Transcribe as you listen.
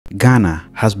Ghana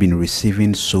has been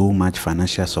receiving so much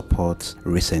financial support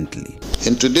recently.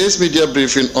 In today's media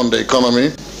briefing on the economy,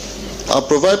 I'll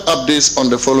provide updates on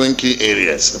the following key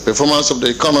areas: the performance of the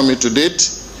economy to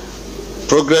date,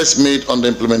 progress made on the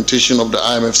implementation of the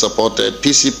IMF-supported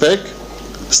PCPEC,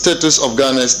 status of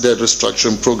Ghana's debt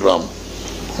restructuring program,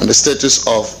 and the status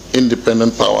of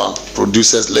independent power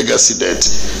producers' legacy debt,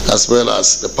 as well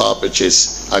as the power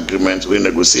purchase agreement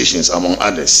renegotiations, among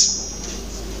others.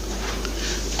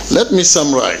 Let me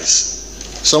summarize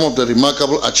some of the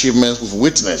remarkable achievements we've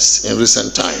witnessed in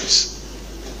recent times.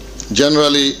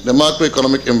 Generally, the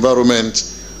macroeconomic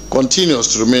environment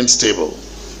continues to remain stable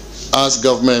as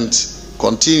government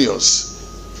continues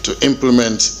to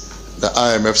implement the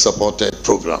IMF-supported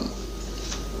program.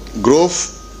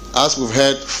 Growth, as we've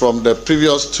heard from the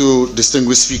previous two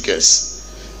distinguished speakers,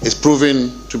 is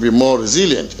proving to be more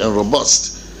resilient and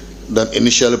robust than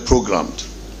initially programmed.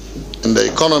 And the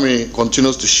economy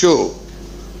continues to show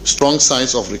strong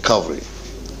signs of recovery,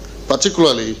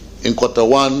 particularly in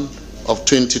Q1 of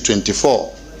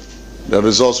 2024. The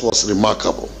results was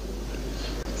remarkable.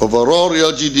 Overall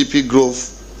real GDP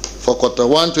growth for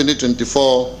Q1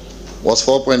 2024 was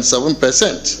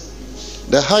 4.7%,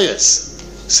 the highest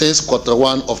since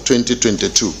Q1 of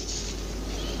 2022.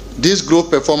 This growth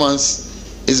performance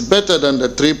is better than the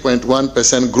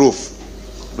 3.1% growth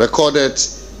recorded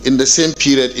in the same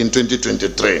period in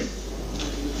 2023.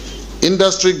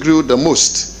 Industry grew the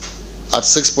most at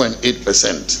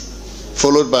 6.8%,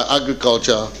 followed by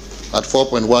agriculture at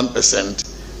 4.1%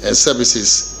 and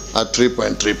services at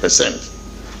 3.3%.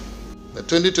 The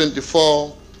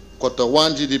 2024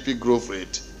 Q1 GDP growth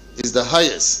rate is the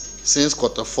highest since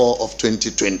Q4 of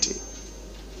 2020.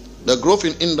 The growth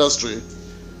in industry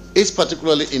is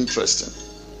particularly interesting.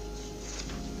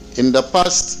 In the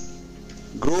past,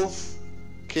 growth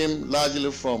came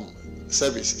largely from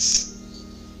services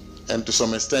and to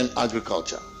some extent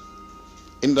agriculture.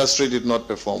 Industry did not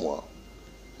perform well.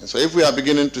 And so if we are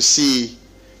beginning to see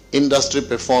industry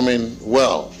performing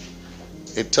well,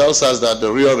 it tells us that the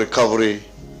real recovery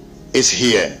is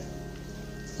here.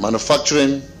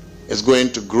 Manufacturing is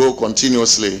going to grow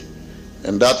continuously,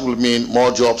 and that will mean more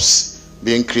jobs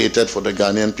being created for the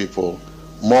Ghanaian people,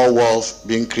 more wealth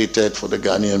being created for the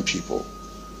Ghanaian people.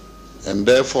 And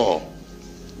therefore,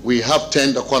 we have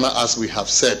turned the corner, as we have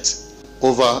said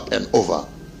over and over.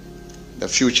 The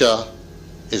future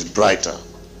is brighter.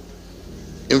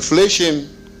 Inflation,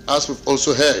 as we've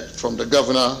also heard from the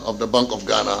governor of the Bank of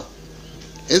Ghana,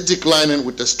 is declining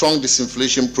with a strong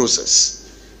disinflation process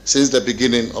since the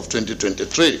beginning of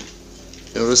 2023.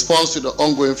 In response to the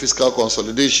ongoing fiscal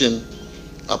consolidation,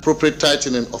 appropriate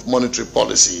tightening of monetary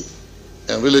policy,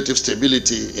 and relative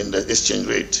stability in the exchange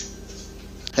rate.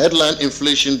 Headline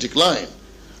inflation declined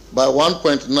by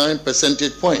 1.9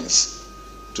 percentage points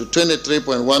to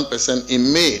 23.1%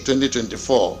 in May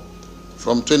 2024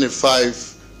 from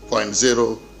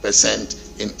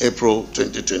 25.0% in April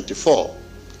 2024,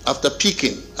 after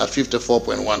peaking at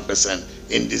 54.1%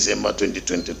 in December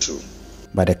 2022.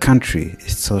 But the country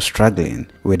is still struggling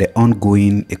with the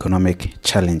ongoing economic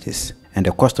challenges, and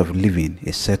the cost of living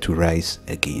is set to rise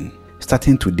again.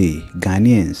 Starting today,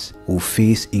 Ghanaians will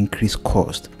face increased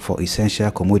costs for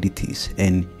essential commodities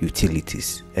and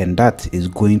utilities, and that is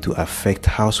going to affect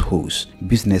households,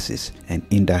 businesses, and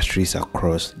industries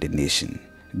across the nation.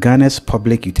 Ghana's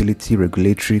Public Utility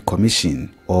Regulatory Commission,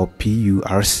 or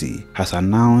PURC, has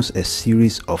announced a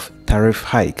series of tariff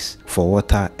hikes for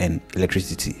water and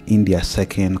electricity in their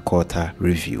second quarter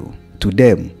review. To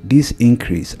them, these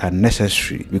increases are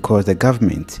necessary because the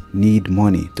government need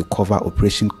money to cover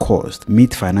operation costs,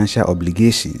 meet financial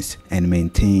obligations, and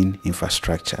maintain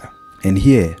infrastructure. And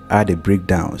here are the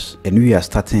breakdowns, and we are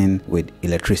starting with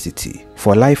electricity.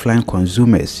 For lifeline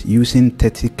consumers using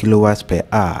 30 kilowatts per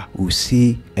hour, will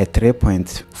see a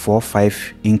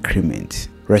 3.45 increment.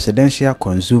 Residential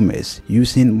consumers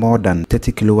using more than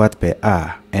 30 kilowatts per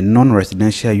hour and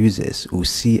non-residential users will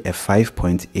see a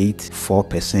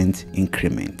 5.84%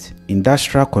 increment.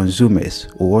 Industrial consumers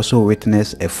will also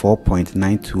witness a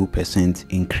 4.92%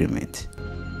 increment.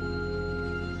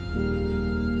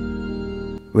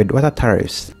 With water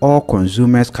tariffs, all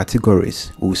consumers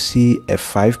categories will see a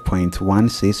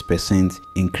 5.16%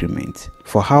 increment.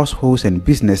 For households and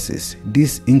businesses,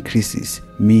 these increases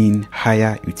mean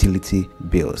higher utility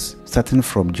bills starting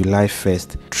from July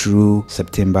 1st through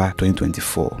September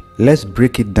 2024. Let's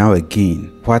break it down again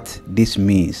what this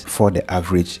means for the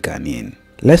average Ghanaian.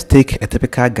 Let's take a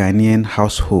typical Ghanaian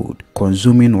household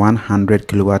consuming 100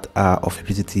 kilowatt hour of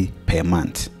electricity per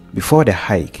month. Before the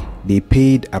hike, they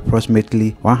paid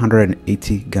approximately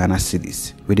 180 Ghana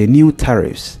cedis. With the new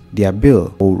tariffs, their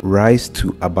bill will rise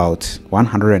to about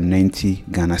 190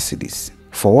 Ghana cedis.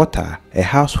 For water, a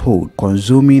household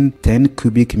consuming 10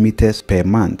 cubic meters per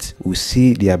month will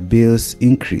see their bills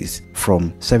increase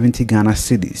from 70 Ghana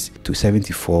cedis to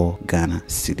 74 Ghana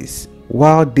cedis.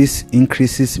 While these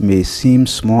increases may seem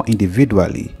small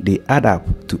individually, they add up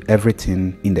to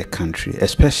everything in the country,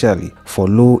 especially for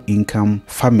low-income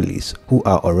families who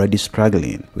are already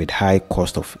struggling with high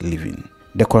cost of living.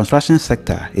 The construction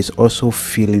sector is also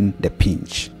feeling the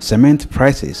pinch. Cement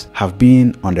prices have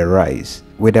been on the rise,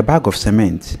 with a bag of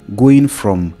cement going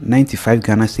from 95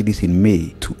 Ghana cedis in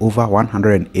May to over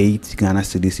 108 Ghana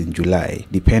cedis in July,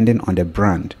 depending on the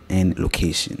brand and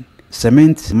location.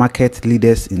 Cement market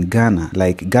leaders in Ghana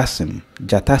like Gasem,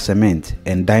 Jata Cement,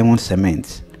 and Diamond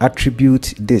Cement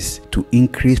attribute this to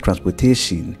increased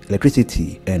transportation,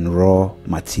 electricity, and raw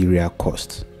material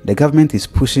costs. The government is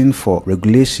pushing for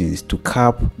regulations to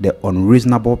cap the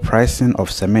unreasonable pricing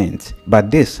of cement, but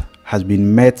this has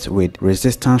been met with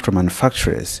resistance from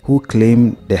manufacturers who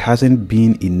claim there hasn't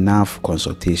been enough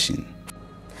consultation.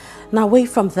 Now, away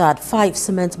from that, 5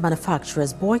 cement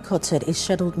manufacturers boycotted a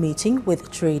scheduled meeting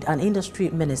with Trade and Industry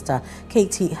Minister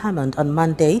Katie Hammond on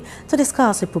Monday to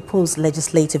discuss a proposed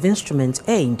legislative instrument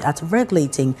aimed at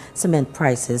regulating cement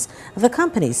prices. The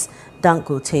companies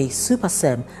Dangote,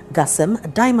 Supersem,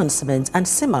 Gasem, Diamond Cement and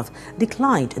Simav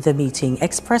declined the meeting,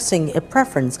 expressing a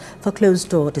preference for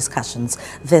closed-door discussions.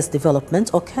 This development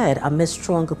occurred amid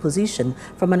strong opposition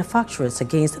from manufacturers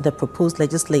against the proposed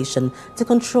legislation to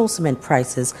control cement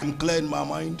prices. I'm clear in my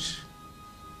mind.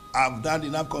 I've done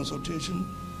enough consultation.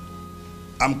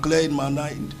 I'm clear in my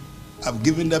mind. I've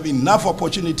given them enough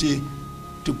opportunity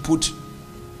to put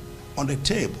on the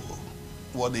table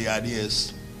what the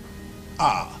ideas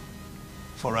are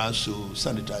for us to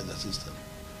sanitize the system.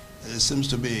 It seems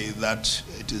to be that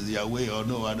it is their way or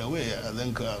no other way. I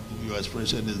think your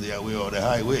expression is their way or the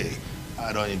highway.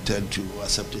 I don't intend to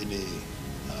accept any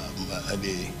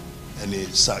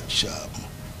such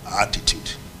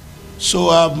attitude.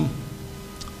 So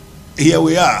here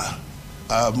we are.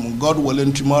 God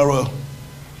willing, tomorrow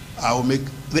I will make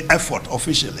the effort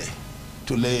officially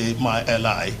to lay my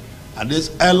LI, and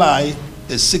this LI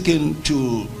is seeking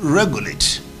to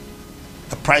regulate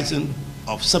the pricing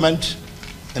of cement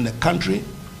in the country.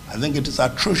 I think it is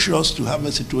atrocious to have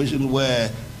a situation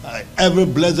where every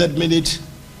blessed minute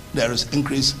there is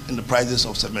increase in the prices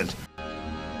of cement.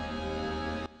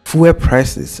 Fuel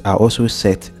prices are also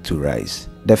set to rise.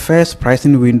 The first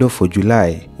pricing window for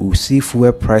July will see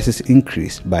fuel prices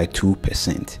increase by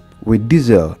 2%, with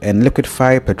diesel and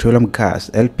liquefied petroleum gas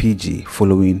LPG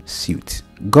following suit.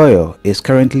 Goil is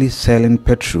currently selling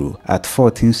petrol at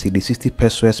 14 cedi 60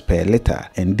 pesos per litre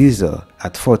and diesel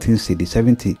at 14 cedi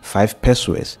 75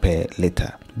 pesos per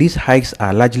litre. These hikes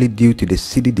are largely due to the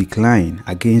cedi decline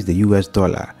against the US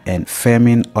dollar and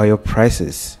firming oil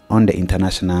prices on the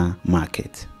international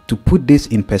market. To put this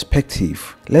in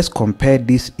perspective, let's compare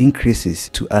these increases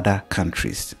to other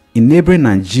countries. In neighboring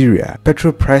Nigeria,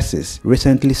 petrol prices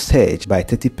recently surged by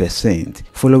 30%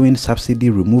 following subsidy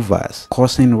removals,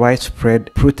 causing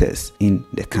widespread protests in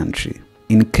the country.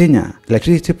 In Kenya,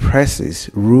 electricity prices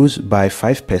rose by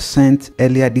 5%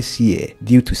 earlier this year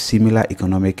due to similar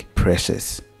economic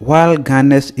pressures. While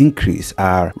Ghana's increases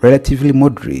are relatively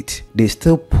moderate, they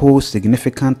still pose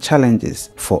significant challenges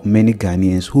for many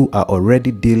Ghanaians who are already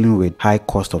dealing with high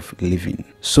cost of living.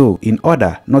 So, in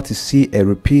order not to see a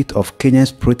repeat of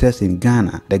Kenya's protests in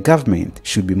Ghana, the government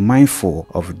should be mindful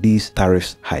of these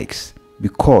tariff hikes,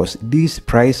 because these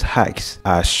price hikes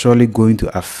are surely going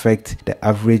to affect the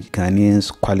average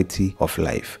Ghanaian's quality of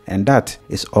life. And that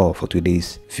is all for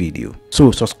today's video.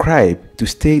 So subscribe to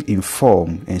stay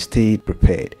informed and stay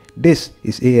prepared. This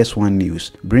is AS1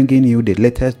 News, bringing you the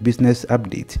latest business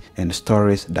updates and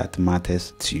stories that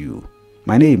matters to you.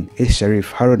 My name is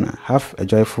Sheriff Haruna. Have a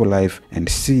joyful life and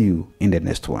see you in the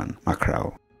next one.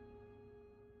 Makrao.